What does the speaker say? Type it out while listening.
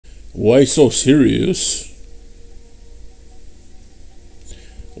Why so serious?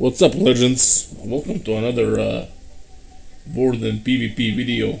 What's up, legends? Welcome to another Warden PvP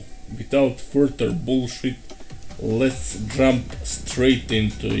video. Without further bullshit, let's jump straight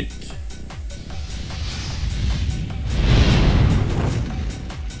into it.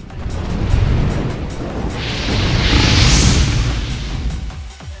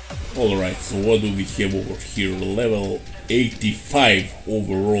 Alright, so what do we have over here? Level 85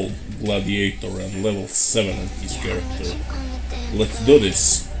 overall gladiator and level 7 on his character. Let's do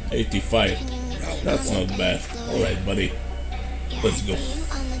this. 85. That's not bad. Alright, buddy. Let's go.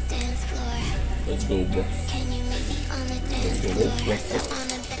 Let's go, bro. Let's go.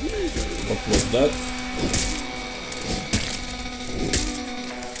 What was that?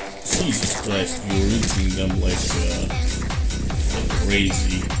 Jesus Christ, you're eating them like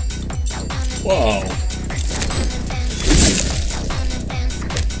crazy. Wow.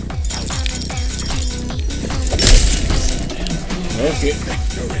 Okay.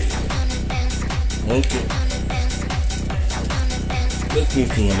 Okay. Let's move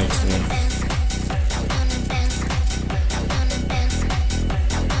to the next one.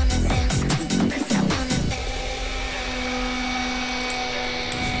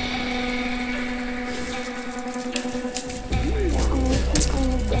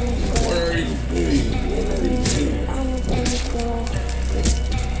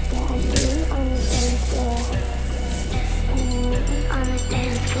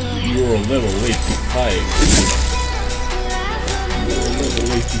 You're level 85. You're level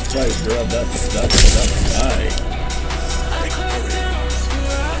 85, bro. That's high.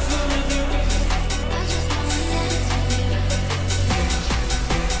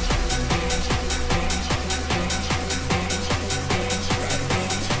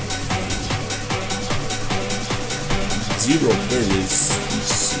 Zero berries.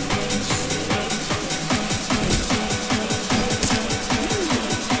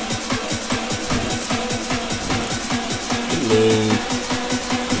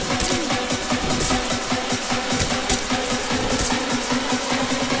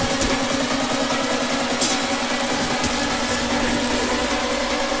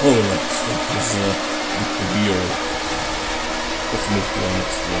 Alright, that was the beer. Let's move to the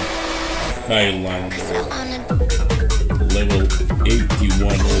next one. Highlander, level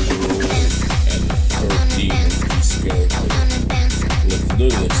 81 overall and 13 in this character. Let's do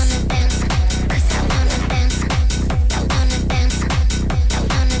this.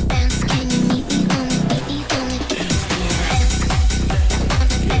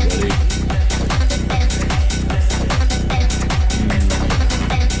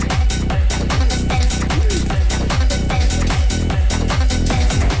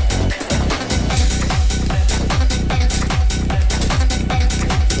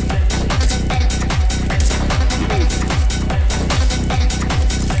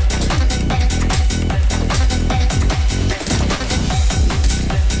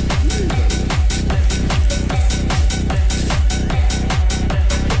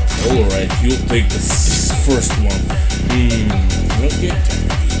 Alright, you'll take this first one. Okay.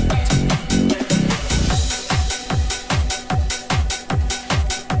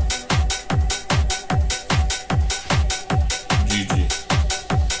 GG.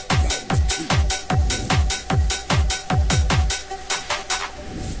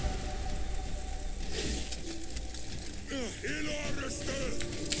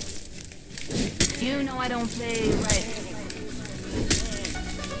 You know I don't play right.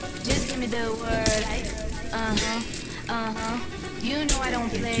 Just give me the word, You know I don't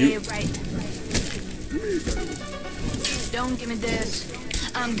play right. Don't give me this.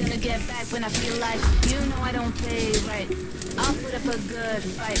 I'm gonna get back when I feel like. You know I don't play right. I'll put up a good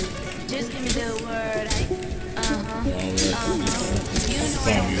fight. Just give me the word, You know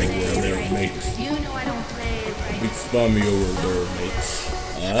I don't play right. You know I don't play right. Big spammy over there, mate.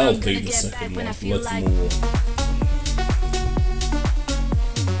 I'll take the second one. Let's move on.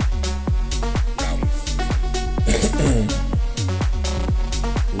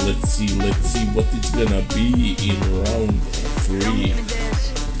 Let's see what it's gonna be in round 3.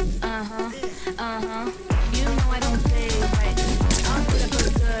 You know I don't play right. I'll put up a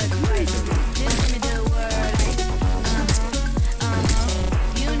good fight. Just give me the word.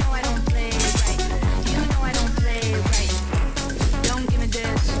 You know I don't play right. You know I don't play right. Don't give me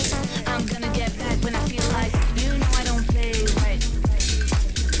this. I'm gonna get back when I feel like. You know I don't play right.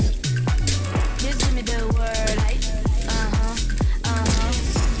 Just give me the word.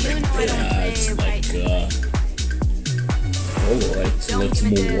 You know I don't play right. Alright, so let's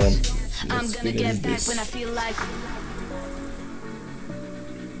move on. I'm gonna get back when I feel like.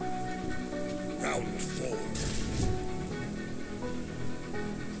 You know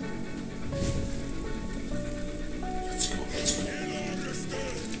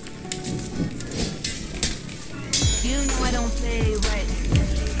I don't play right.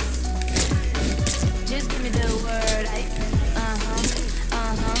 Just give me the word.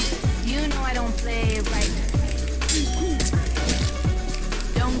 You know I don't play right.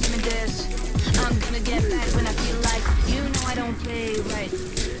 Don't give me this. I'm gonna get back when I feel like. You know I don't play right.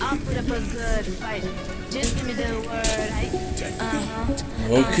 I'll put up a good fight. Just give me the word.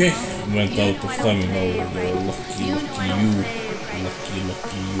 Okay, went out of stamina over there. Lucky you.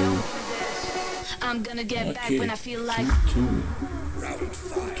 Lucky you. I'm gonna get back when I feel like.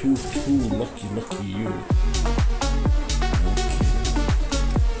 2-2. Lucky you. Okay.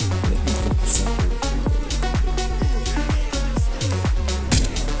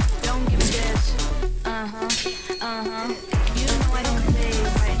 Don't give me this. You know I don't play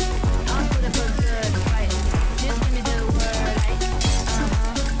right. I'll put up a good fight. Just give me the word.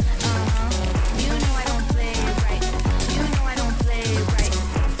 You know I don't play right. You know I don't play right.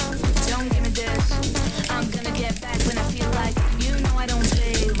 Don't give me this. I'm gonna get back when I feel like. You know I don't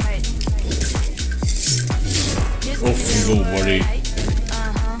play right. Just Off you go, buddy.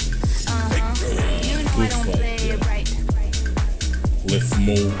 You know I don't play right. Let's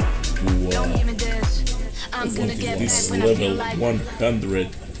move Don't to give me this. I'm gonna get this back when I feel level like.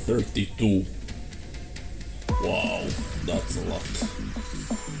 132. Wow, that's a lot.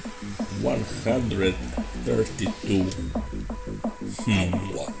 132.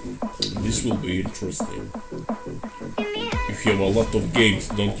 This will be interesting. You have a lot of games,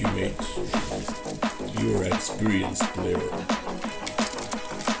 don't you, mate? You're an experienced player.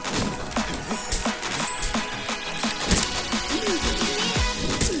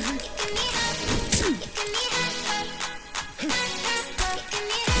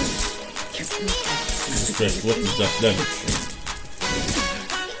 Jesus Christ, what is that damage?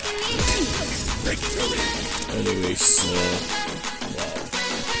 Anyways, wow.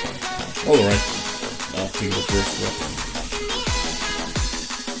 Alright, I'll take the first one.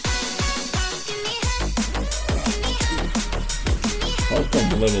 How come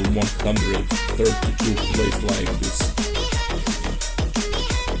level 132 plays like this?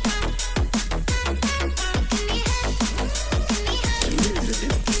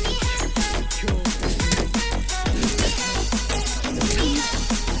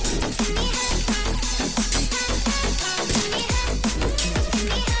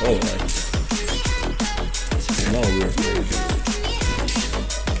 Alright. Now we're very good.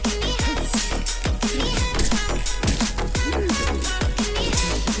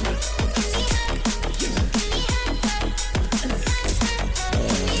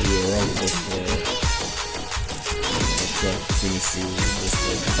 You're out of trying to finish you with this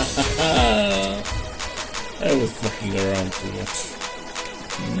one. I was fucking around too much.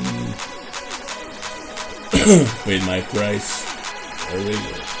 Paid my price. There we go.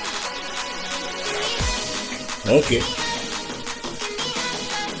 Okay.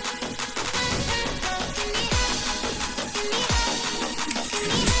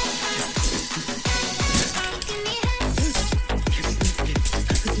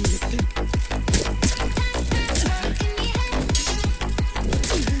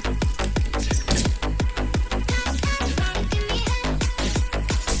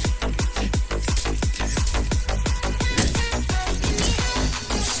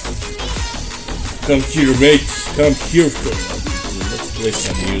 Come here, mate. Come here. Let's play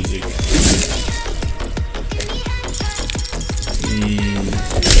some music.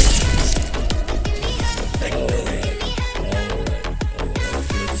 Alright.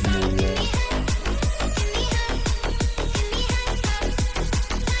 Let's move on.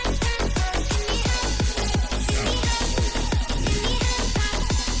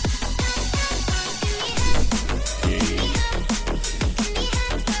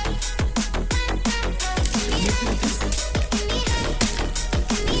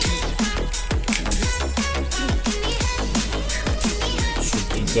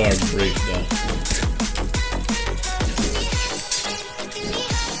 Guard breakdown.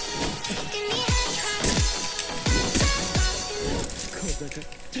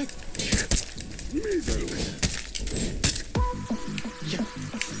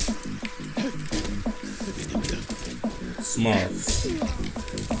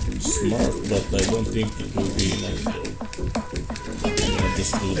 Smart, but I don't think it will be enough though. I'm gonna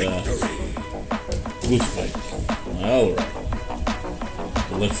just do the good fight. Alright.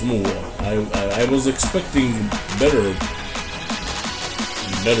 Let's move on. I was expecting better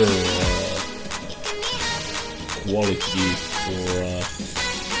quality for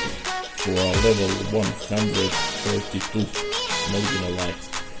for a level 132. Not gonna lie.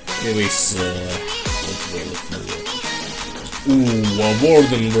 Anyways, let's move on. Ooh, a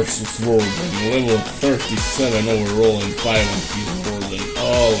Warden versus Warden, level 37 overall and 5 on his Warden.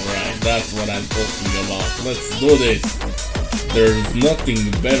 Alright, that's what I'm talking about. Let's do this. There's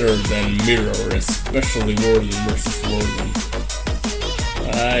nothing better than Mirror, especially Warden versus Warden.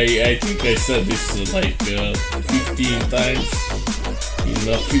 I think I said this like 15 times in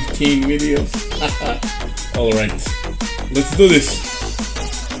 15 videos. Alright, let's do this.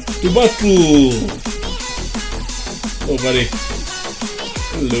 To battle! Hello, buddy.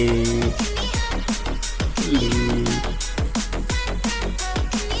 Hello. Hello.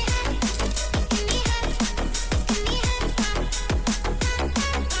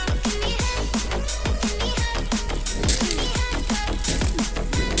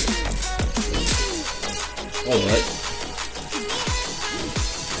 All right.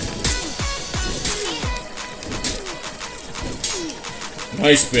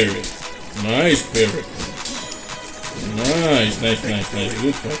 Nice parry. Nice parry. Nice.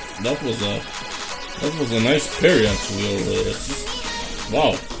 Good fight. That was a nice parry actually over there.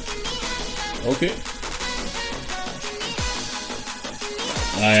 Wow. Okay.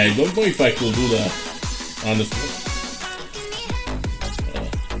 I don't know if I could do that, honestly.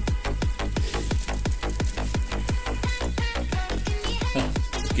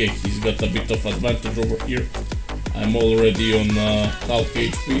 Okay, he's got a bit of advantage over here. I'm already on half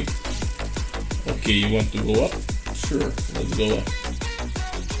HP. Okay, you want to go up? Sure, let's go up.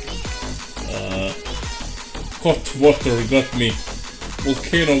 Hot water got me.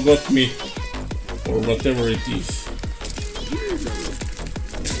 Volcano got me. Or whatever it is.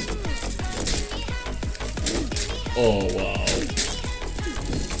 Oh wow.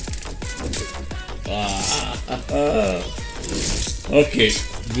 Okay,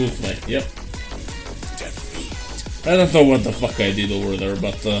 good fight, yep. I don't know what the fuck I did over there,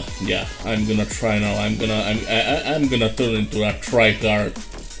 but yeah, I'm gonna try now. I'm gonna turn into a tryhard.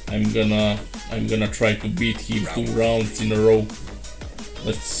 I'm gonna try to beat him 2 rounds in a row.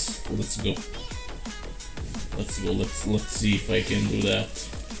 Let's go. Let's see if I can do that.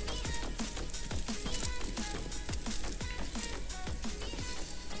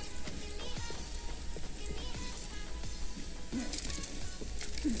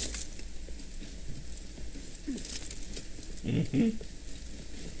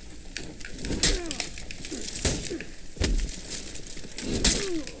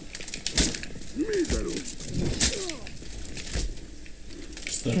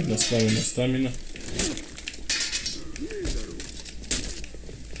 Stamina.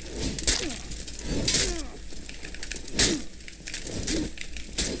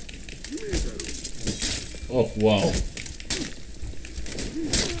 Oh wow.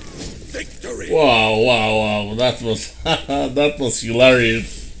 Victory. Wow. That was that was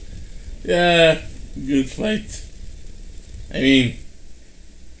hilarious. Yeah, good fight. I mean,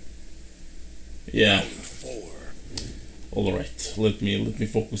 yeah. Alright, let me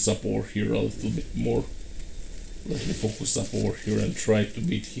focus up over here a little bit more. Let me focus up over here and try to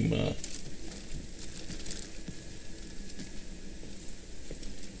beat him.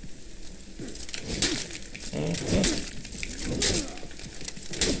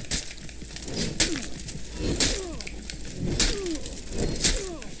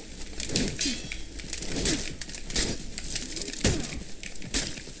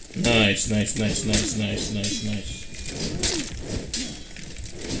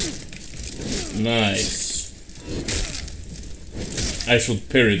 Nice. I should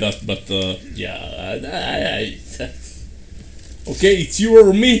parry that, but yeah. Okay, it's you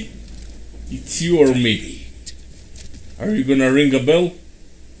or me. It's you or me. Are you gonna ring a bell?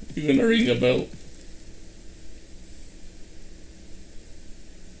 You gonna ring a bell?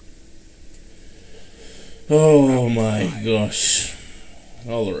 Oh my gosh.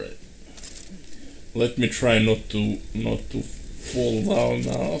 Alright. Let me try not to fall down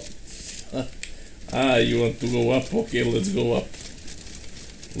now. You want to go up? Okay, let's go up.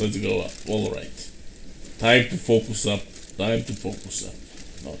 Let's go up. Alright. Time to focus up.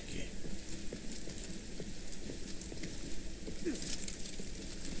 Okay.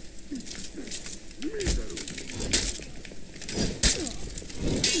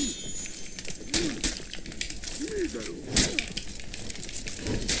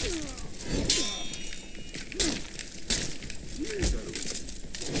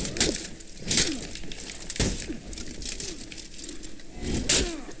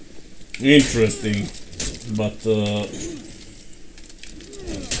 Interesting, but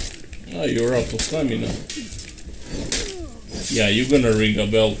you're out of stamina. Yeah, you're gonna ring a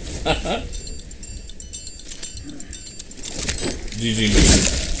bell. GG me.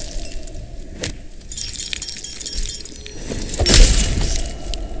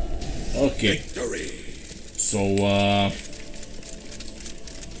 Okay. So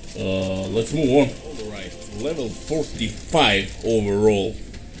let's move on. Alright, level 45 overall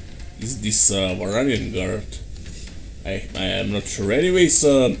is this Varanian guard. I am not sure. Anyways,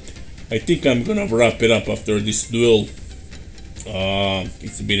 I think I'm gonna wrap it up after this duel.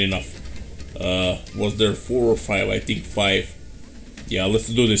 It's been enough. Was there 4 or 5? I think 5. Yeah, let's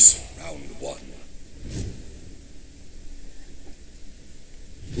do this. Round 1.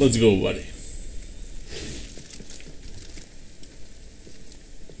 Let's go, buddy.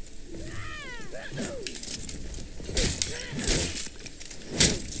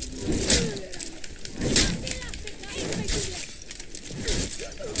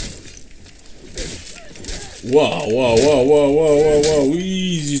 Wow, wow, wow, wow, wow, wow, wow,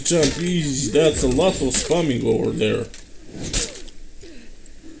 easy jump, easy, that's a lot of spamming over there.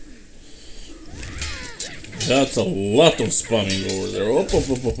 That's a lot of spamming over there. Up, up,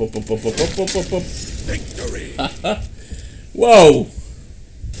 up, up, up, up, up, up, up, up, up. Victory! Wow!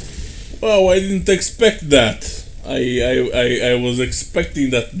 Wow, I didn't expect that. I was expecting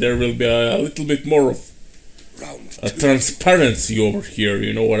that there will be a little bit more of a transparency over here,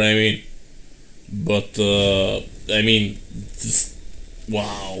 you know what I mean? But, I mean, just,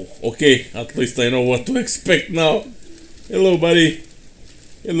 wow. Okay, at least I know what to expect now. Hello, buddy.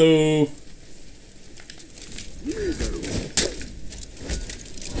 Hello.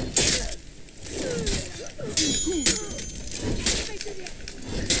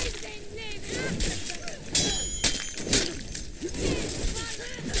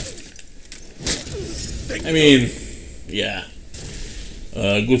 I mean, yeah.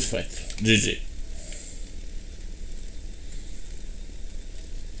 Good fight. GG.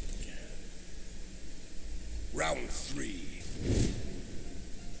 Round 3.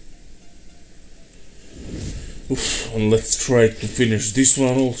 Oof, and let's try to finish this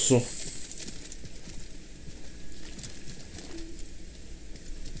one also.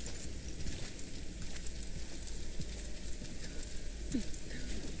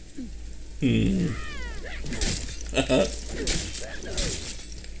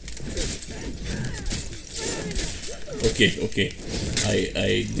 Okay.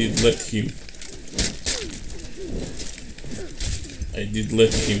 I did let him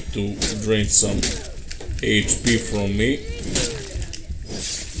to drain some HP from me,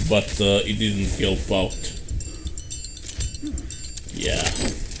 but it didn't help out. Yeah.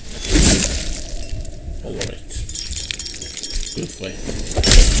 Alright. Good fight.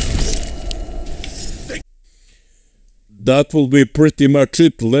 That will be pretty much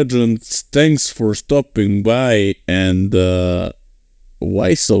it, legends. Thanks for stopping by, and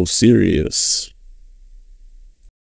why so serious?